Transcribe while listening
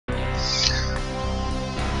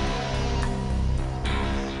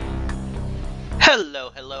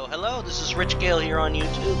Hello, hello, hello, this is Rich Gale here on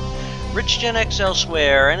YouTube, RichGenX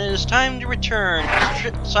elsewhere, and it is time to return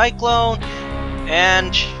to Cyclone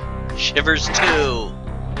and Shivers 2.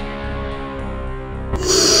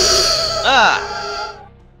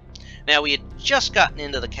 Now we had just gotten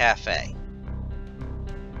into the cafe.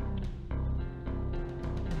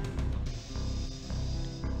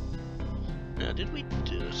 Now did we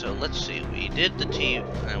do, so let's see, we did the TV,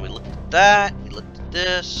 and we looked at that, we looked at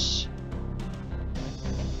this.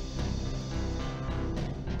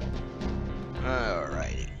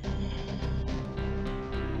 Alrighty.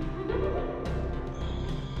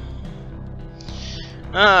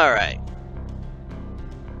 Alright.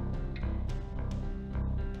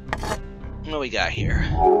 What do we got here?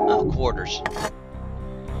 Oh, quarters.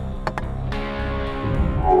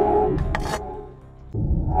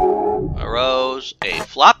 A rose, a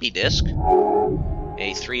floppy disk,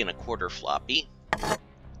 a 3 1/4 floppy,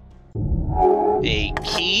 a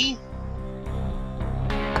key,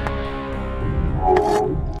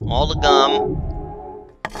 all the gum,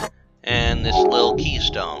 and this little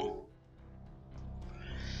keystone.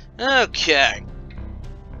 Okay.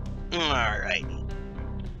 Alright.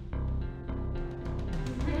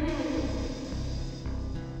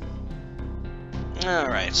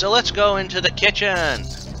 Alright, so let's go into the kitchen.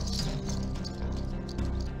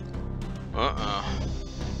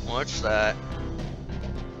 What's that?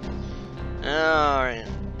 Alright.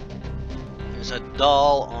 There's a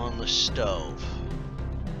doll on the stove.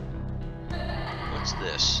 What's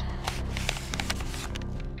this?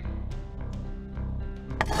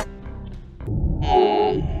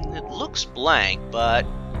 It looks blank, but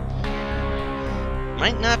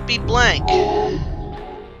might not be blank.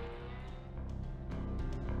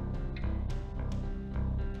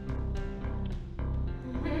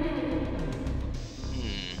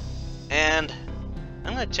 And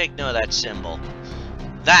I'm going to take note of that symbol.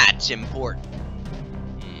 That's important.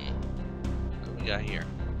 What do we got here?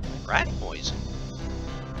 Rat poison.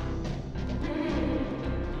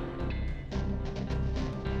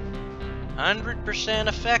 100%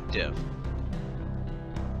 effective.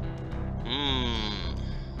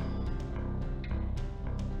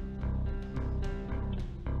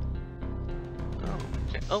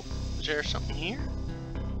 Okay. Oh, is there something here?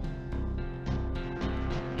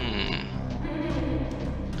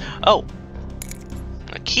 Oh,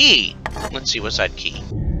 a key. Let's see, what's that key?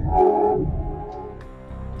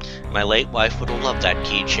 My late wife would have loved that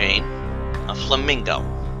keychain. A flamingo.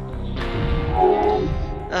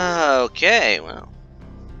 Okay, well.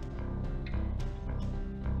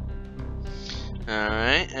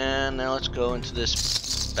 Alright, and now let's go into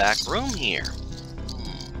this back room here.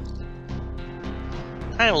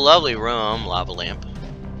 Kind of a lovely room, lava lamp.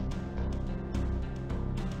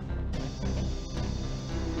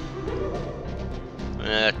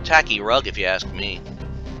 Tacky rug, if you ask me.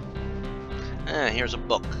 Here's a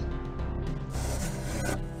book.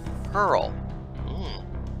 Pearl.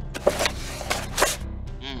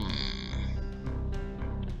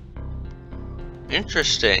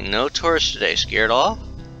 Interesting. No tourists today. Scared off?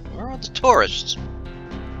 Where are the tourists?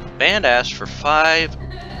 Band asked for 5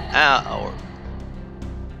 hours.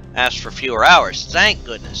 Asked for fewer hours. Thank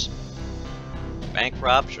goodness. Bank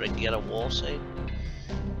robbed. Should I get a wall safe?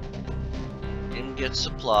 Didn't get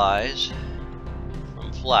supplies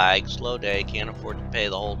from Flag. Slow day. Can't afford to pay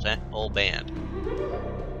the whole band.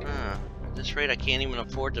 At this rate, I can't even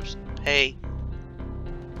afford to pay.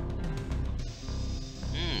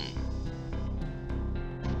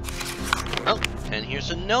 Oh, and here's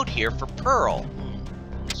a note here for Pearl.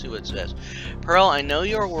 Let's see what it says. Pearl, I know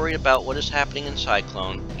you are worried about what is happening in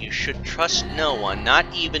Cyclone. You should trust no one, not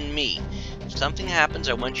even me. If something happens,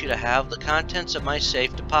 I want you to have the contents of my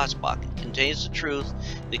safe deposit box. It contains the truth.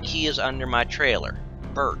 The key is under my trailer.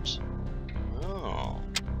 Birds. Oh.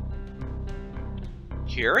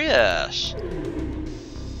 Curious.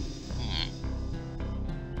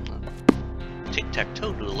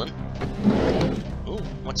 Tic-tac-toe doodling. Ooh,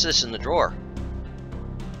 what's this in the drawer?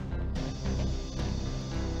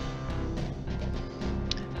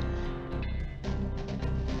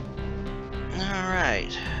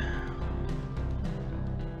 Alright.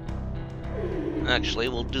 Actually,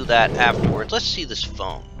 we'll do that afterwards. Let's see this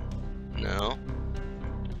phone. No.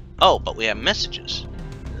 Oh, but we have messages.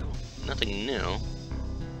 No, nothing new.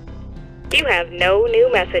 You have no new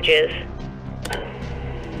messages.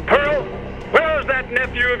 Pearl, where's that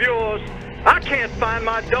nephew of yours? I can't find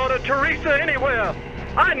my daughter Teresa anywhere.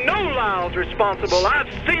 I know Lyle's responsible. I've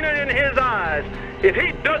seen it in his eyes. If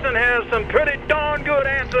he doesn't have some pretty darn good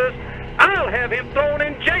answers, I'll have him thrown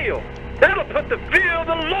in jail. That'll put the fear of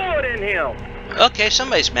the Lord in him. Okay,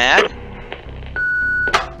 somebody's mad.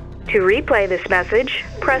 To replay this message,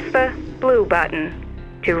 press the blue button.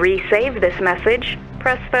 To resave this message,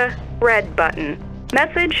 press the red button.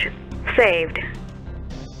 Message saved.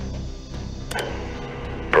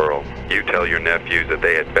 Pearl, you tell your nephews that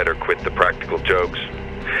they had better quit the practical jokes.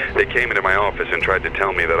 They came into my office and tried to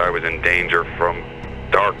tell me that I was in danger from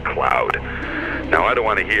Dark Cloud. Now, I don't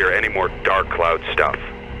want to hear any more Dark Cloud stuff.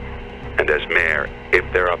 And as mayor, if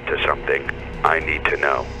they're up to something, I need to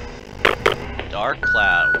know. Dark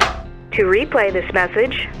Cloud. To replay this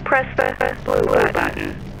message, press the blue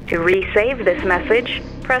button. To resave this message,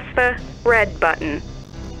 press the red button.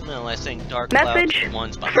 Well, I think Dark Cloud's Message the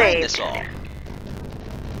ones behind saved. this all.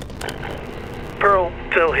 Pearl,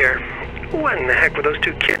 Phil here. What in the heck were those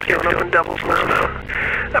two kids doing up in Devil's Mountain?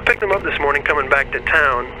 I picked them up this morning coming back to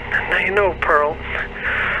town. Now you know, Pearl,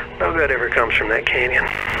 no good ever comes from that canyon.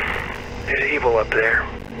 There's evil up there.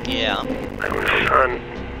 Yeah. And the sun.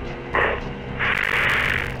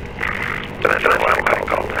 But that's not what I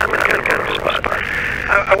called it. I'm in kind of a spot.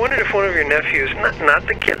 I wondered if one of your nephews, not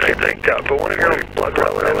the kid I picked up, but one of your blood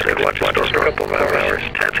relatives could watch the store for a couple of hours.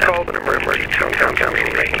 That's called an emergency town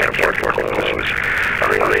meeting. They can't afford to close.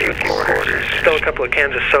 Youth quarters. Still a couple of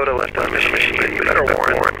cans of soda left on the machine. You better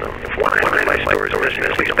warn them. If one of my stores is missing,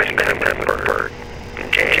 at least spend time with Bird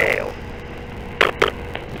in jail.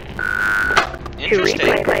 To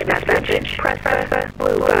replay that message, press the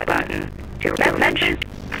blue button. To message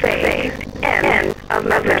saved. End of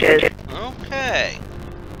messages. Okay.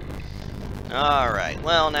 Alright,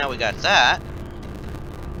 well, now we got that.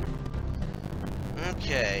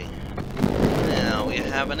 Okay. Now we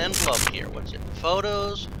have an envelope here. What's it?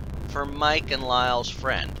 Photos for Mike and Lyle's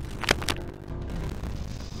friend.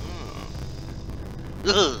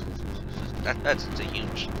 Ugh. That's a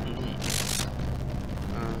huge...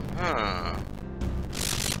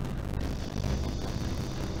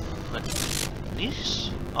 But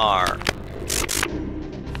these are...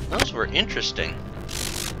 Those were interesting.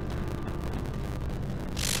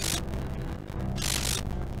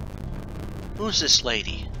 Who's this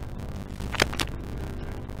lady?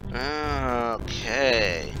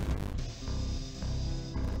 Okay.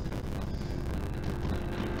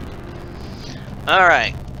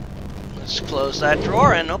 Alright. Let's close that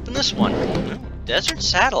drawer and open this one. Desert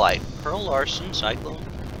Satellite. Pearl Larson, Cyclone.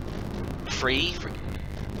 Free.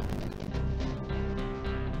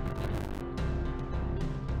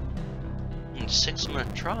 And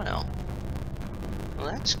 6-month trial.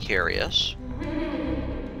 Well, that's curious.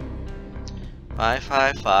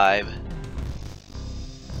 555.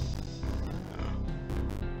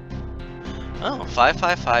 Oh,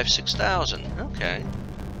 555 6000. Okay.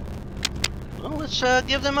 Well, let's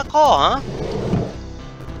give them a call, huh?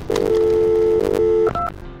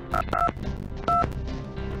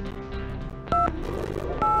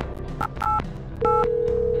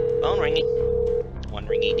 Phone ringing. 1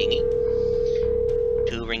 ringy dingy.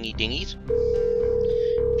 2 ringy dingies.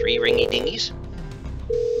 3 ringy dingies.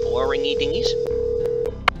 4 ringy dingies.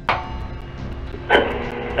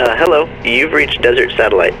 Hello, you've reached Desert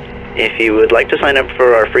Satellite. If you would like to sign up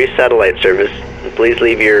for our free satellite service, please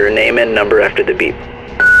leave your name and number after the beep.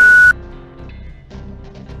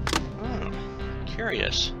 Oh,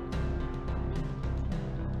 curious.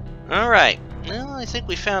 Alright, well, I think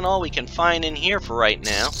we found all we can find in here for right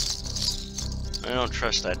now. I don't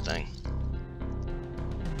trust that thing.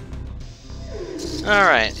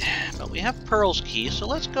 Alright, but we have Pearl's key, so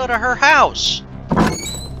let's go to her house.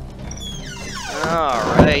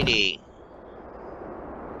 Alrighty.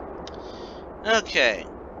 Okay.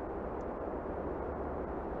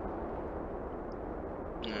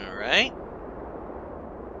 Alright.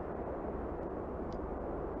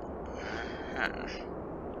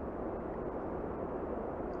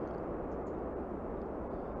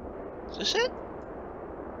 Is this it?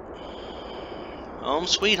 Home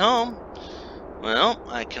sweet home. Well,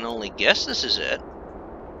 I can only guess this is it.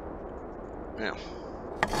 Now.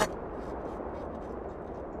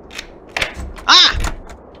 Ah!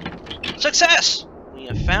 Success! We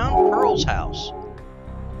have found Pearl's house.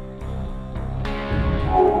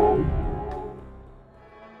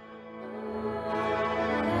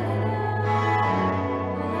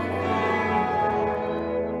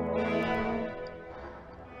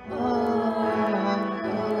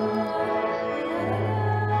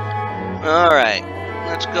 Alright,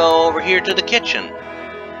 let's go over here to the kitchen.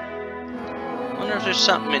 Wonder if there's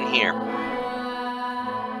something in here.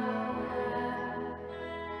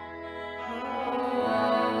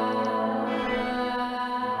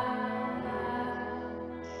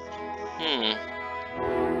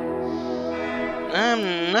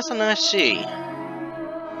 Nothing I see.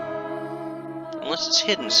 Unless it's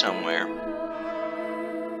hidden somewhere.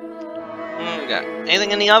 we got?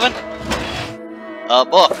 Anything in the oven? A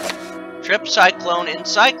book. Trip Cyclone in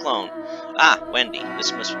Cyclone. Ah, Wendy.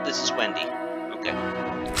 This is Wendy. Okay.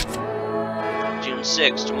 June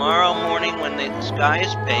 6th. Tomorrow morning when the sky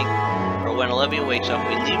is pink, or when Olivia wakes up,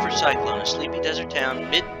 we leave for Cyclone, a sleepy desert town,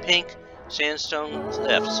 mid-pink sandstone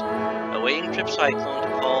cliffs, awaiting Trip Cyclone to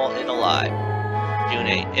call it alive. June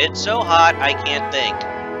 8th. It's so hot, I can't think.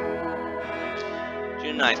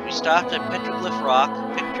 June 9th. We stopped at Petroglyph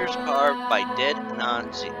Rock, pictures carved by dead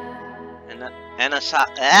Anasazi.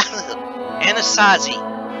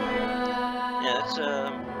 Yeah, that's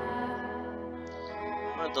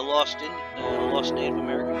one of the lost Native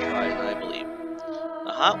American tribes, I believe.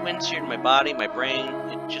 The hot wind seared my body, my brain.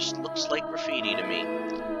 It just looks like graffiti to me.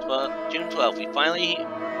 June 12th.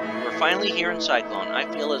 We're finally here in Cyclone. I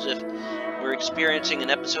feel as if we're experiencing an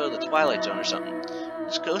episode of The Twilight Zone or something.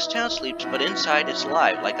 This ghost town sleeps, but inside it's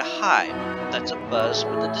alive, like a hive that's abuzz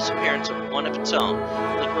with the disappearance of one of its own,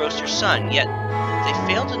 the grocer's son, yet they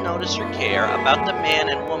fail to notice or care about the man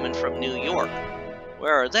and woman from New York.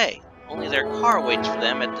 Where are they? Only their car waits for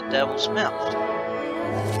them at the Devil's Mouth.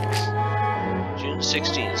 June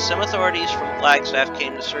 16th. Some authorities from Flagstaff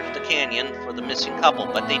came to search the canyon for the missing couple,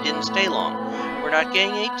 but they didn't stay long. We're not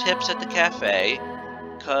getting any tips at the cafe,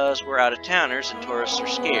 because we're out-of-towners and tourists are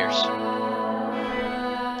scarce.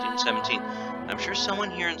 June 17th. I'm sure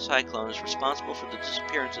someone here in Cyclone is responsible for the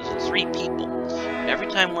disappearances of 3 people. Every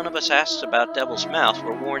time one of us asks about Devil's Mouth,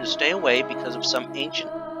 we're warned to stay away because of some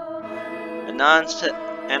ancient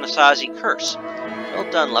Anasazi curse. Phil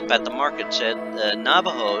Dunlap at the market said the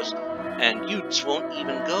Navajos and Utes won't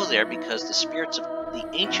even go there because the spirits of the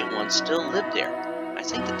ancient ones still live there. I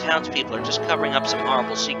think the townspeople are just covering up some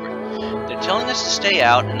horrible secret. They're telling us to stay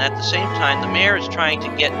out, and at the same time, the mayor is trying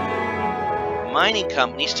to get mining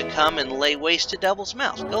companies to come and lay waste to Devil's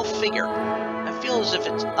Mouth. Go figure. I feel as if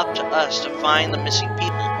it's up to us to find the missing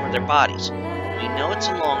people or their bodies. We know it's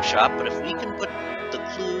a long shot, but if we can put the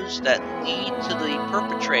clues that lead to the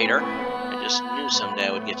perpetrator, I just knew someday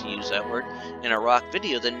I would get to use that word, in a rock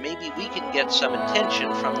video, then maybe we can get some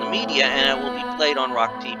attention from the media and it will be played on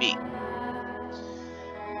Rock TV.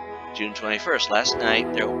 June 21st. Last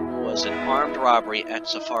night there was an armed robbery at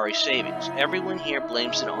Safari Savings. Everyone here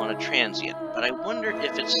blames it on a transient, but I wonder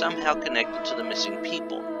if it's somehow connected to the missing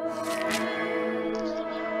people.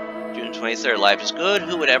 June 23rd. Life is good.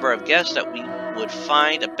 Who would ever have guessed that we would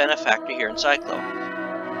find a benefactor here in Cyclone?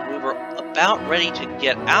 We were about ready to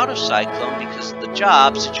get out of Cyclone because of the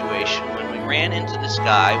job situation when we ran into this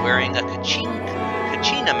guy wearing a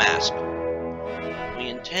Kachina mask. We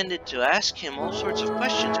intended to ask him all sorts of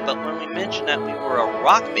questions, but when we mentioned that we were a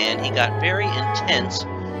rock band, he got very intense.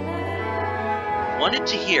 Wanted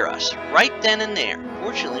to hear us, right then and there.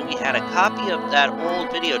 Fortunately, we had a copy of that old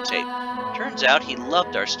videotape. Turns out he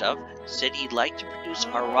loved our stuff, said he'd like to produce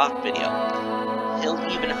our rock video. He'll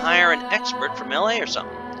even hire an expert from LA or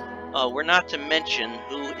something. We're not to mention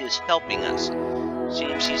who is helping us.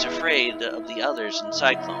 Seems he's afraid of the others in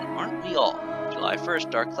Cyclone. Aren't we all? July 1st,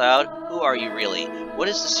 Dark Cloud. Who are you really? What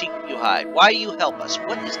is the secret you hide? Why you help us?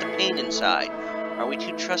 What is the pain inside? Are we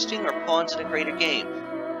too trusting or pawns in a greater game?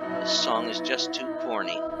 This song is just too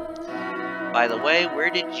corny. By the way, where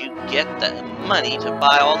did you get the money to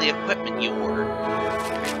buy all the equipment you ordered?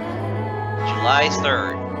 July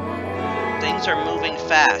 3rd. Things are moving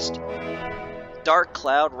fast. Dark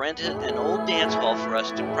Cloud rented an old dance hall for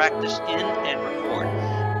us to practice in and record.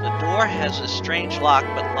 The door has a strange lock,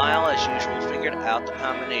 but Lyle, as usual, figured out the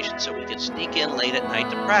combination so we could sneak in late at night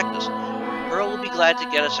to practice. Pearl will be glad to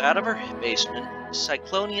get us out of her basement.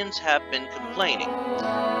 Cyclonians have been complaining.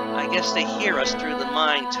 I guess they hear us through the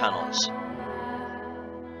mine tunnels.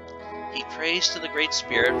 He prays to the Great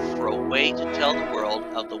Spirit for a way to tell the world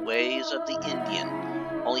of the ways of the Indian.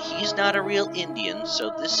 Only he's not a real Indian,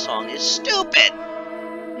 so this song is stupid!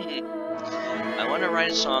 I want to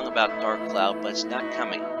write a song about Dark Cloud, but it's not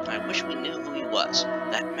coming. I wish we knew who he was.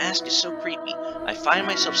 That mask is so creepy. I find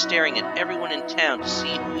myself staring at everyone in town to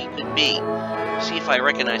see who he could be. See if I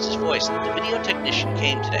recognize his voice. The video technician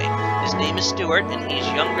came today. His name is Stuart, and he's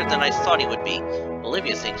younger than I thought he would be.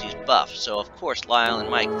 Olivia thinks he's buff, so of course Lyle and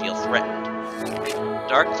Mike feel threatened.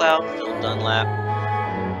 Dark Cloud, Phil Dunlap,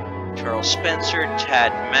 Charles Spencer,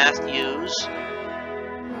 Tad Matthews,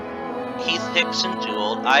 Keith Hickson, too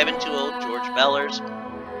old, Ivan, too old, George Bellers,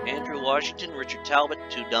 Andrew Washington, Richard Talbot,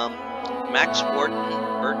 too dumb, Max Wharton,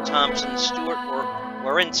 Bert Thompson, Stuart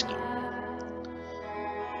Warinsky.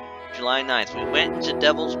 July 9th. We went into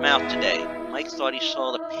Devil's Mouth today. Mike thought he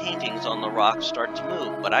saw the paintings on the rock start to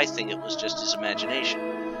move, but I think it was just his imagination.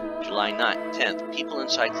 July 10th, people in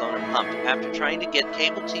Cyclone are pumped. After trying to get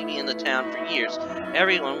cable TV in the town for years,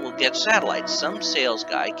 everyone will get satellites. Some sales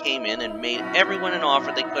guy came in and made everyone an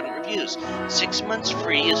offer they couldn't refuse. 6 months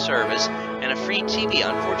free service and a free TV.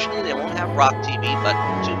 Unfortunately, they won't have rock TV, but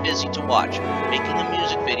too busy to watch. Making a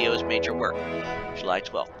music video is major work. July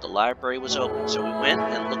 12th, the library was open, so we went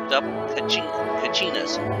and looked up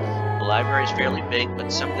Kachinas. The library is fairly big,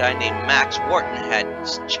 but some guy named Max Wharton had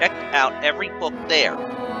checked out every book there.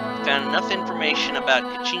 He found enough information about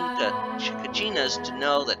Kachinas to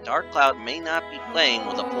know that Dark Cloud may not be playing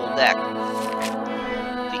with a full deck.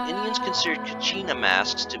 The Indians considered Kachina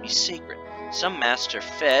masks to be sacred. Some masks are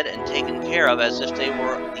fed and taken care of as if they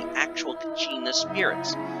were the actual Kachina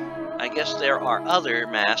spirits. I guess there are other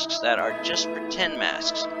masks that are just pretend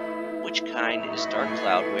masks. Which kind is Dark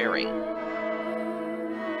Cloud wearing?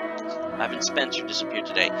 Ivan Spencer disappeared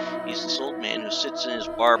today. He's this old man who sits in his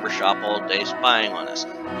barber shop all day spying on us.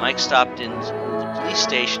 Mike stopped into the police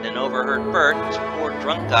station and overheard Bert, this poor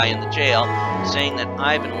drunk guy in the jail, saying that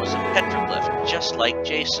Ivan was a petroglyph, just like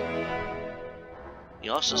Jason. He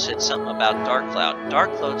also said something about Dark Cloud.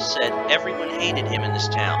 Dark Cloud said everyone hated him in this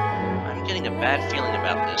town. I'm getting a bad feeling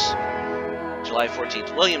about this. July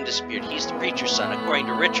 14th, William disappeared. He's the preacher's son. According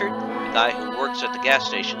to Richard, the guy who works at the gas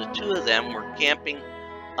station, the two of them were camping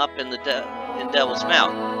up in Devil's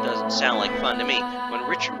Mouth. Doesn't sound like fun to me. When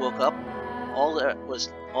Richard woke up, all there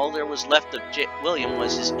was left of William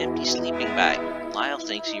was his empty sleeping bag. Lyle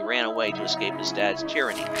thinks he ran away to escape his dad's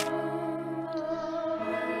tyranny.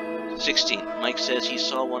 16. Mike says he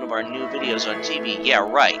saw one of our new videos on TV. Yeah,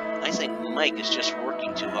 right. I think Mike is just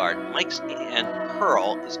working too hard. Mike's and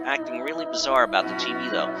Pearl is acting really bizarre about the TV,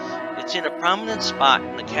 though. It's in a prominent spot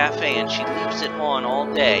in the cafe, and she leaves it on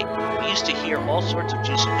all day. We used to hear all sorts of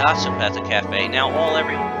juicy gossip at the cafe. Now all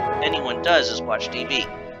anyone does is watch TV.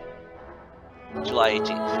 July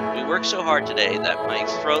 18th. We worked so hard today that my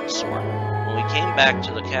throat's sore. When we came back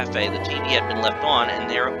to the cafe, the TV had been left on, and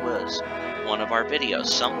there it was. One of our videos.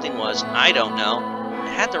 Something was, I don't know. It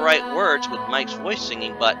had the right words with Mike's voice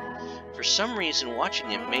singing, but for some reason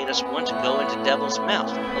watching it made us want to go into Devil's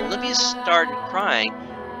Mouth. Olivia started crying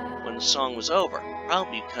when the song was over,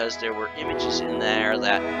 probably because there were images in there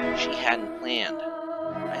that she hadn't planned.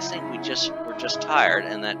 I think we were just tired,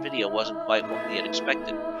 and that video wasn't quite what we had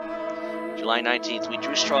expected. July 19th, we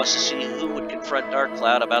drew straws to see who would confront Dark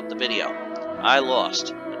Cloud about the video. I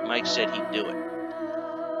lost, but Mike said he'd do it.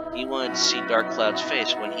 He wanted to see Dark Cloud's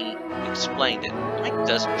face when he explained it. Mike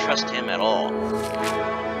doesn't trust him at all.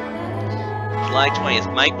 July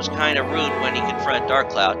 20th, Mike was kind of rude when he confronted Dark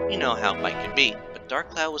Cloud. You know how Mike can be. But Dark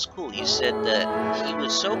Cloud was cool. He said that he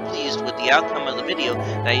was so pleased with the outcome of the video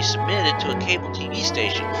that he submitted it to a cable TV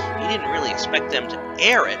station. He didn't really expect them to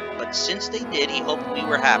air it, but since they did, he hoped we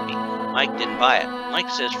were happy. Mike didn't buy it. Mike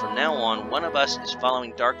says from now on, one of us is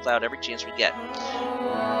following Dark Cloud every chance we get.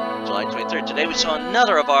 July 23rd. Today we saw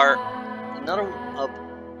another of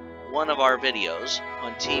one of our videos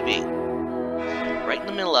on TV. Right in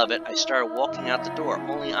the middle of it, I started walking out the door,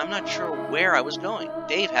 only I'm not sure where I was going.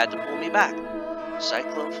 Dave had to pull me back.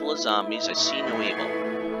 Cyclone full of zombies, I see no evil.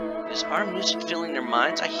 Is our music filling their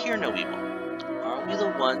minds? I hear no evil. Are we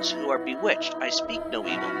the ones who are bewitched? I speak no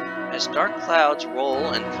evil. As dark clouds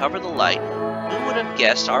roll and cover the light, who would have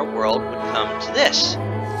guessed our world would come to this?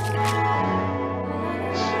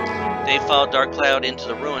 Dave followed Dark Cloud into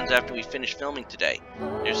the ruins after we finished filming today.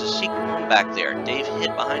 There's a secret room back there. Dave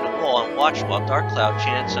hid behind a wall and watched while Dark Cloud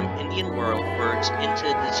chanted some Indian words into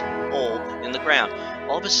this hole in the ground.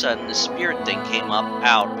 All of a sudden, the spirit thing came up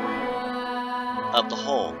out of the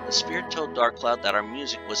hole. The spirit told Dark Cloud that our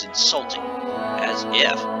music was insulting. As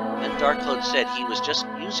if. Then Dark Cloud said he was just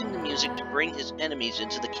using the music to bring his enemies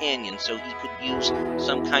into the canyon so he could use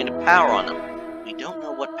some kind of power on them. We don't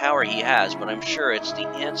know what power he has, but I'm sure it's the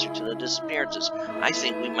answer to the disappearances. I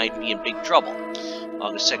think we might be in big trouble.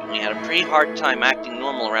 August 2nd, we had a pretty hard time acting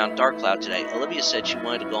normal around Dark Cloud today. Olivia said she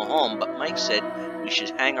wanted to go home, but Mike said we should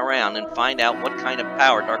hang around and find out what kind of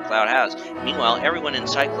power Dark Cloud has. Meanwhile, everyone in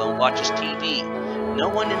Cyclone watches TV. No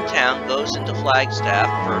one in town goes into Flagstaff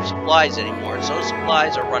for supplies anymore, so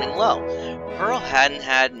supplies are running low. Pearl hadn't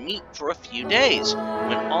had meat for a few days,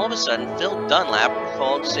 when all of a sudden Phil Dunlap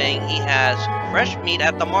called saying he has fresh meat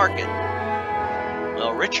at the market.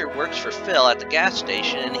 Well, Richard works for Phil at the gas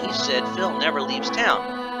station, and he said Phil never leaves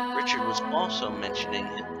town. Richard was also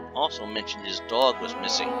mentioned his dog was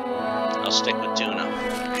missing. I'll stick with tuna.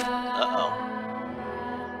 Uh-oh.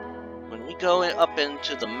 When we go up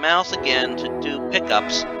into the mouth again to do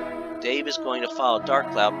pickups, Dave is going to follow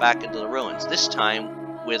Dark Cloud back into the ruins, this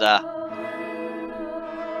time with a...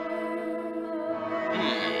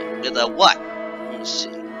 With a what? Let me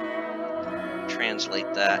see. translate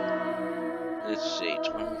that. Let's see,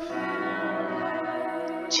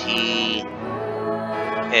 24 T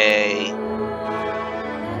A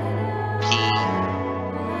P.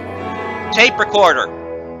 Tape recorder.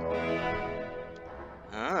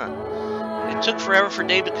 It took forever for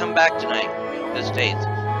Dave to come back tonight. This date.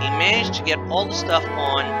 He managed to get all the stuff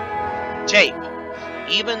on tape.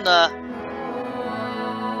 Even the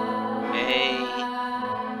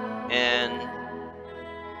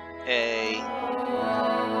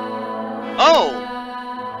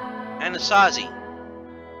Anasazi.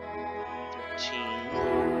 13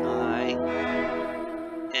 I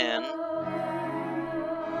N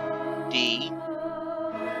D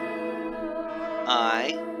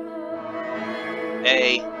I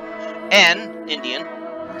A N Indian.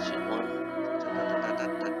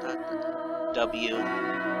 W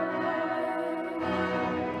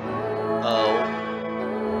O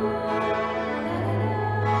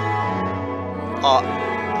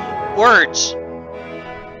words.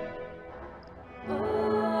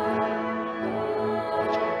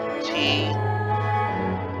 T.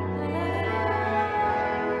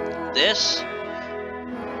 This.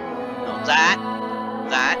 No, that.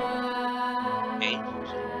 A.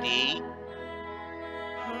 D.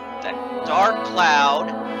 That dark cloud.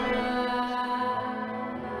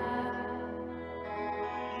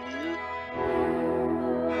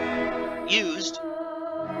 Used to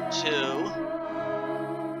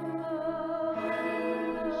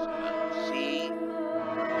see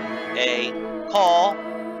a call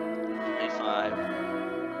 25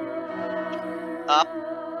 up.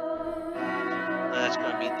 That's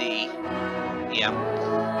going to be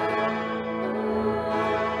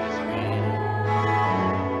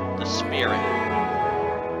the spirit.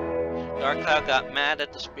 Dark Cloud got mad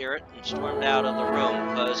at the spirit and stormed out of the room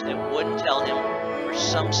because it wouldn't tell him where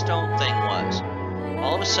some stone thing was.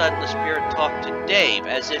 All of a sudden, the spirit talked to Dave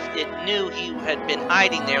as if it knew he had been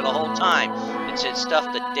hiding there the whole time. It said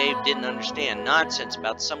stuff that Dave didn't understand, nonsense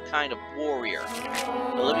about some kind of warrior.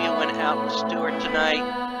 Olivia went out with Stuart tonight.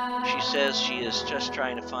 She says she is just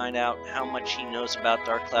trying to find out how much he knows about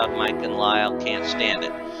Dark Cloud. Mike and Lyle can't stand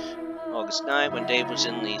it. August 9, when Dave was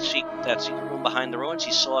in that secret room behind the ruins,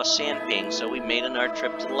 he saw a sand ping, so we made another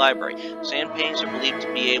trip to the library. Sand pings are believed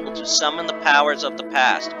to be able to summon the powers of the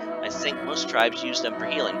past. I think most tribes use them for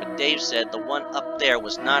healing, but Dave said the one up there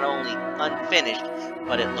was not only unfinished,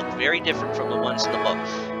 but it looked very different from the ones in the book.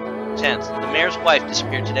 10th, the mayor's wife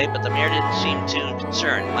disappeared today, but the mayor didn't seem too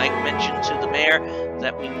concerned. Mike mentioned to the mayor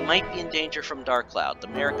that we might be in danger from Dark Cloud. The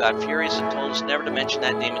mayor got furious and told us never to mention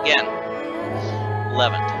that name again.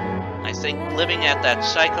 11th, I think living at that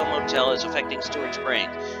psycho motel is affecting Stuart's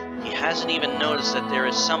brain. He hasn't even noticed that there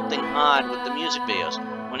is something odd with the music videos.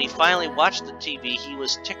 When he finally watched the TV, he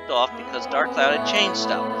was ticked off because Dark Cloud had changed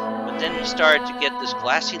stuff. But then he started to get this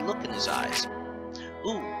glassy look in his eyes.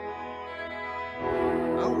 Ooh.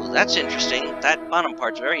 Oh, that's interesting. That bottom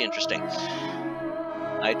part's very interesting.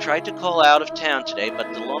 I tried to call out of town today,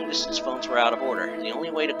 but the long-distance phones were out of order. The only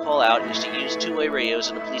way to call out is to use two-way radios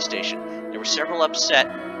in a police station. There were several upset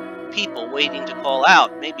people waiting to call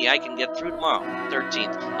out. Maybe I can get through tomorrow.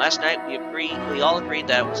 13th. Last night we all agreed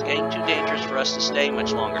that it was getting too dangerous for us to stay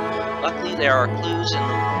much longer. Luckily there are clues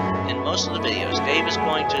in most of the videos. Dave is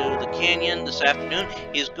going to the canyon this afternoon.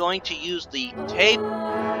 He is going to use the tape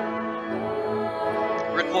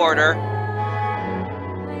recorder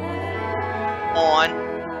on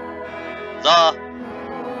the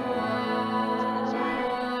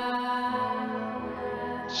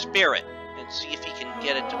spirit and see if he can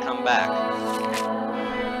get it to come back.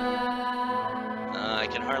 I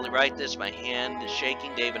can hardly write this. My hand is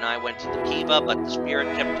shaking. Dave and I went to the Kiva, but the spirit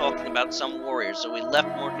kept talking about some warriors, so we left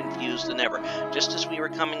more confused than ever. Just as we were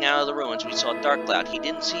coming out of the ruins, we saw Dark Cloud. He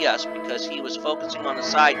didn't see us because he was focusing on a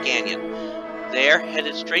side canyon. There,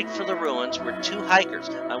 headed straight for the ruins, were two hikers.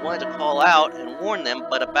 I wanted to call out and warn them,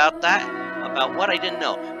 but about what I didn't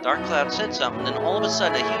know. Dark Cloud said something, then all of a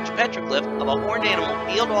sudden a huge petroglyph of a horned animal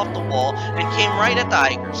peeled off the wall and came right at the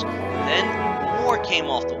hikers. Then more came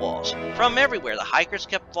off the walls. From everywhere, the hikers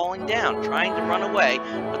kept falling down, trying to run away,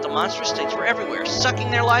 but the monstrous things were everywhere, sucking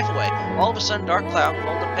their life away. All of a sudden, Dark Cloud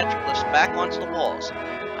pulled the petroglyphs back onto the walls.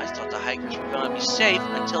 I thought the hikers were going to be safe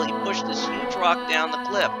until he pushed this huge rock down the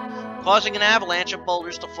cliff, causing an avalanche of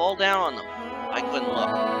boulders to fall down on them. I couldn't look.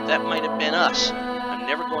 That might have been us. I'm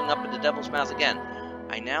never going up in the Devil's Mouth again.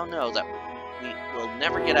 I now know that we will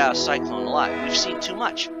never get out of Cyclone alive. We've seen too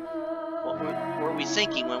much. What were we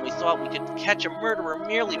thinking when we thought we could catch a murderer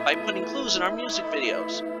merely by putting clues in our music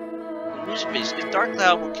videos? If Dark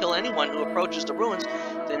Cloud will kill anyone who approaches the ruins,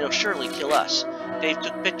 then he'll surely kill us. Dave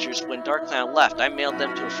took pictures when Dark Cloud left. I mailed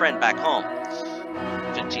them to a friend back home.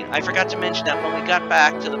 15. I forgot to mention that when we got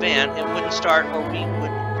back to the van, it wouldn't start or we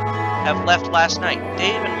would have left last night.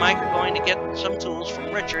 Dave and Mike are going to get some tools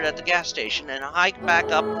from Richard at the gas station and hike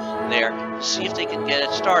back up there to see if they can get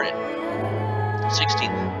it started.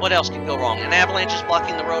 16. What else could go wrong? An avalanche is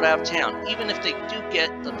blocking the road out of town. Even if they do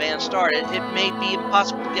get the van started, it may be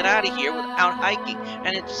impossible to get out of here without hiking,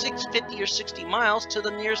 and it's 50 or 60 miles to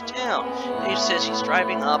the nearest town. Dave says he's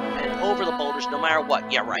driving up and over the boulders no matter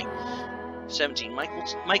what. Yeah, right. 17.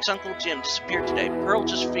 Mike's Uncle Jim disappeared today. Pearl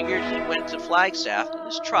just figured he went to Flagstaff in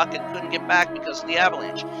his truck and couldn't get back because of the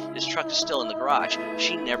avalanche. His truck is still in the garage.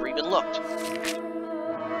 She never even looked.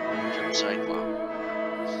 Cyclone.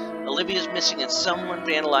 Olivia's missing and someone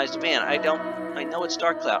vandalized the van. I know it's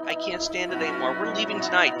Dark Cloud. I can't stand it anymore. We're leaving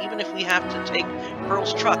tonight, even if we have to take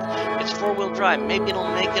Pearl's truck. It's 4-wheel drive. Maybe it'll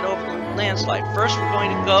make it over the landslide. First, we're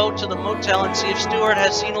going to go to the motel and see if Stuart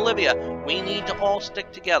has seen Olivia. We need to all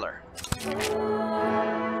stick together.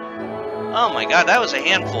 Oh my god, that was a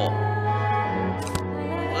handful.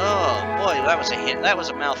 Oh boy, that was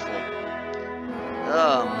a mouthful.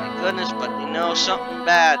 Oh my goodness, but you know something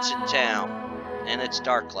bad's in town. And it's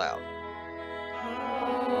Dark Cloud.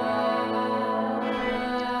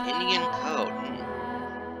 Indian code.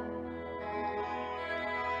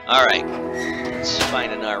 Alright. Let's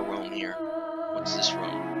find another room here. What's this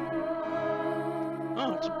room?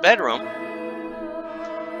 Oh, it's a bedroom.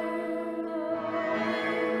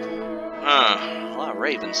 A lot of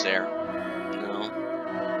ravens there. No.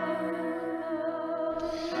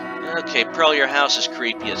 Okay, Pearl, your house is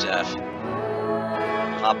creepy as F. A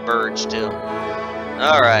lot of birds, too.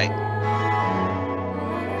 Alright.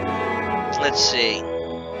 Let's see.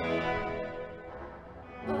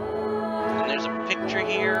 And there's a picture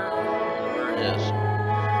here. I don't know where it is.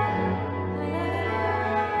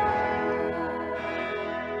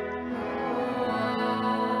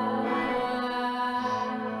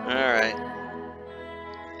 Alright.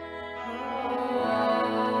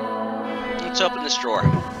 Let's open this drawer.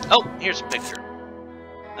 Oh, here's a picture.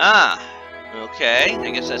 Ah. Okay,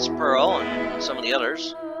 I guess that's Pearl and some of the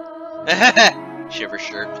others. Shivers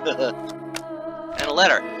shirt. And a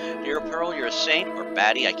letter. Dear Pearl, you're a saint or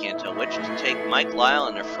baddie, I can't tell which, to take Mike, Lyle,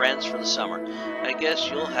 and their friends for the summer. I guess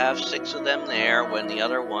you'll have 6 of them there when the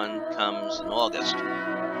other one comes in August.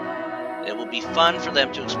 It will be fun for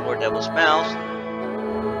them to explore Devil's Mouth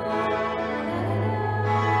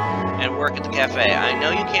and work at the cafe. I know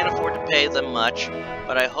you can't afford to pay them much,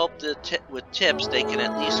 but I hope that with tips they can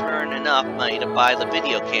at least earn enough money to buy the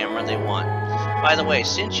video camera they want. By the way,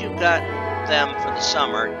 since you've got them for the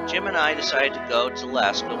summer, Jim and I decided to go to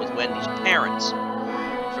Alaska with Wendy's parents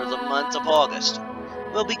for the month of August.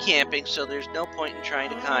 We'll be camping, so there's no point in trying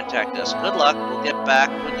to contact us. Good luck. We'll get back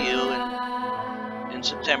with you in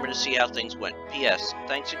September to see how things went. P.S.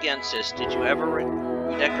 Thanks again, sis. Did you ever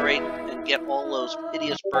redecorate and get all those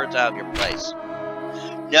hideous birds out of your place?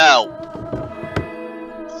 No.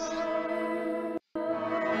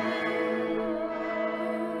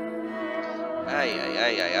 Ay.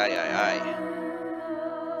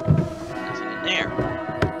 Nothing in there.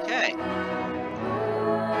 Okay.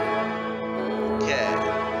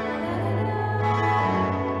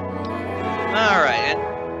 Alright,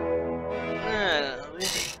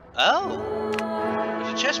 oh!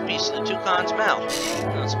 There's a chess piece in the toucan's mouth.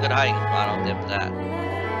 That's a good hiding spot, I'll give that.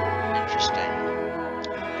 Interesting.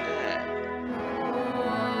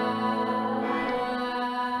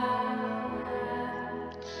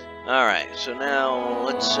 Alright, so now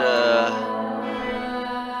let's,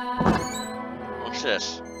 what's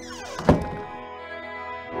this?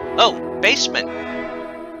 Oh, basement!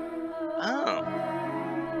 Oh.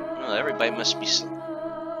 Well, everybody must be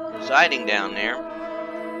residing down there.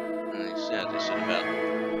 They said about...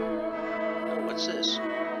 Oh, what's this?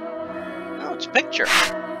 Oh, it's a picture!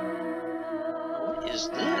 What is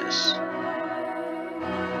this?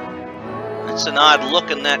 That's an odd look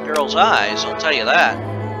in that girl's eyes, I'll tell you that.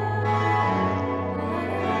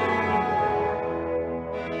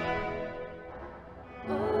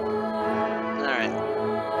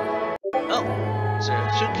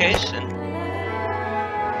 Suitcase and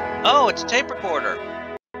oh, it's a tape recorder.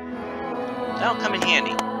 That'll come in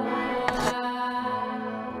handy.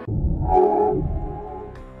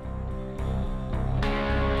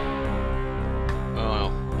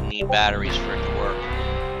 Oh, we need batteries for it to work.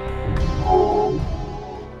 Oh,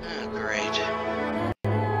 great.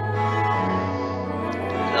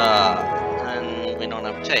 And we don't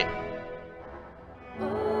have tape.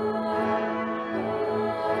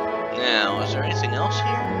 Now, is there anything else here?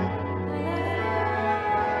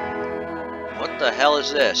 What the hell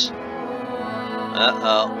is this?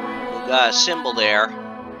 Uh-oh. We got a symbol there.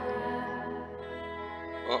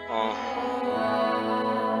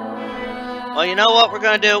 Well, you know what we're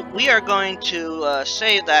going to do? We are going to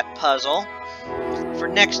save that puzzle for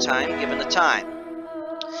next time, given the time.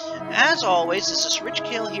 As always, this is Rich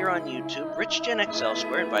Kale here on YouTube, Rich Gen X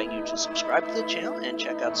elsewhere, inviting you to subscribe to the channel and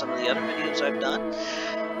check out some of the other videos I've done.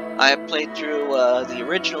 I have played through the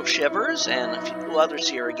original Shivers and a few other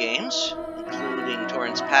Sierra games, including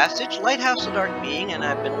Torrent's Passage, Lighthouse of Dark Being, and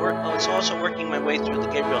I've been also working my way through the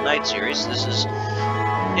Gabriel Knight series. This is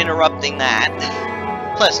interrupting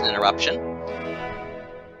that. Pleasant interruption.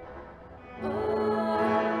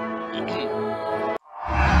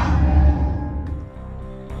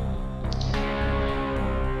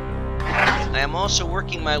 I am also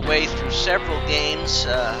working my way through several games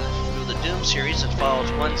through the Doom series that follows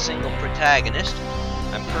one single protagonist.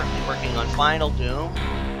 I'm currently working on Final Doom.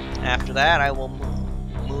 After that, I will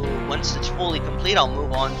move once it's fully complete, I'll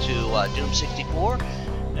move on to Doom 64,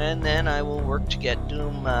 and then I will work to get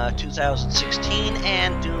Doom 2016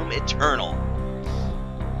 and Doom Eternal.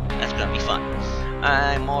 That's going to be fun.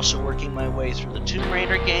 I'm also working my way through the Tomb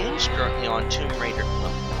Raider games, currently on Tomb Raider.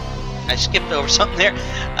 I skipped over something there.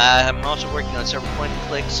 I'm also working on several point and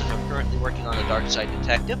clicks, and I'm currently working on the Dark Side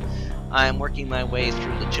Detective. I'm working my way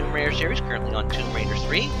through the Tomb Raider series, currently on Tomb Raider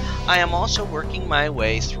 3. I am also working my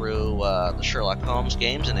way through the Sherlock Holmes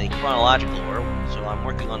games in a chronological order, so I'm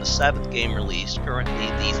working on the 7th game release, currently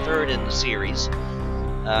the 3rd in the series.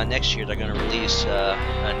 Next year they're going to release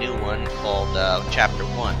a new one called Chapter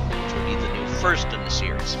 1, which will be the new 1st in the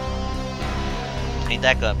series. Ain't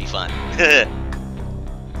that going to be fun?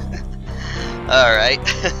 Alright.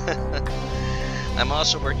 I'm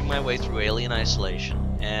also working my way through Alien Isolation,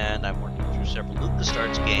 and I'm working through several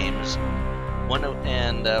LucasArts games,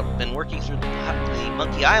 and been working through the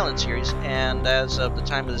Monkey Island series, and as of the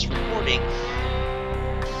time of this recording,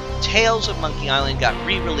 Tales of Monkey Island got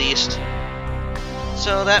re-released,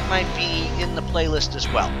 so that might be in the playlist as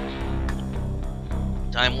well.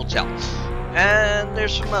 Time will tell. And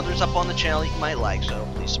there's some others up on the channel you might like, so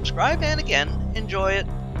please subscribe, and again, enjoy it,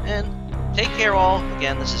 and take care all.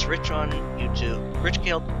 Again, this is Rich on YouTube, Rich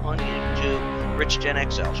Kale on YouTube, Rich Gen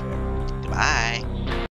X elsewhere. Goodbye.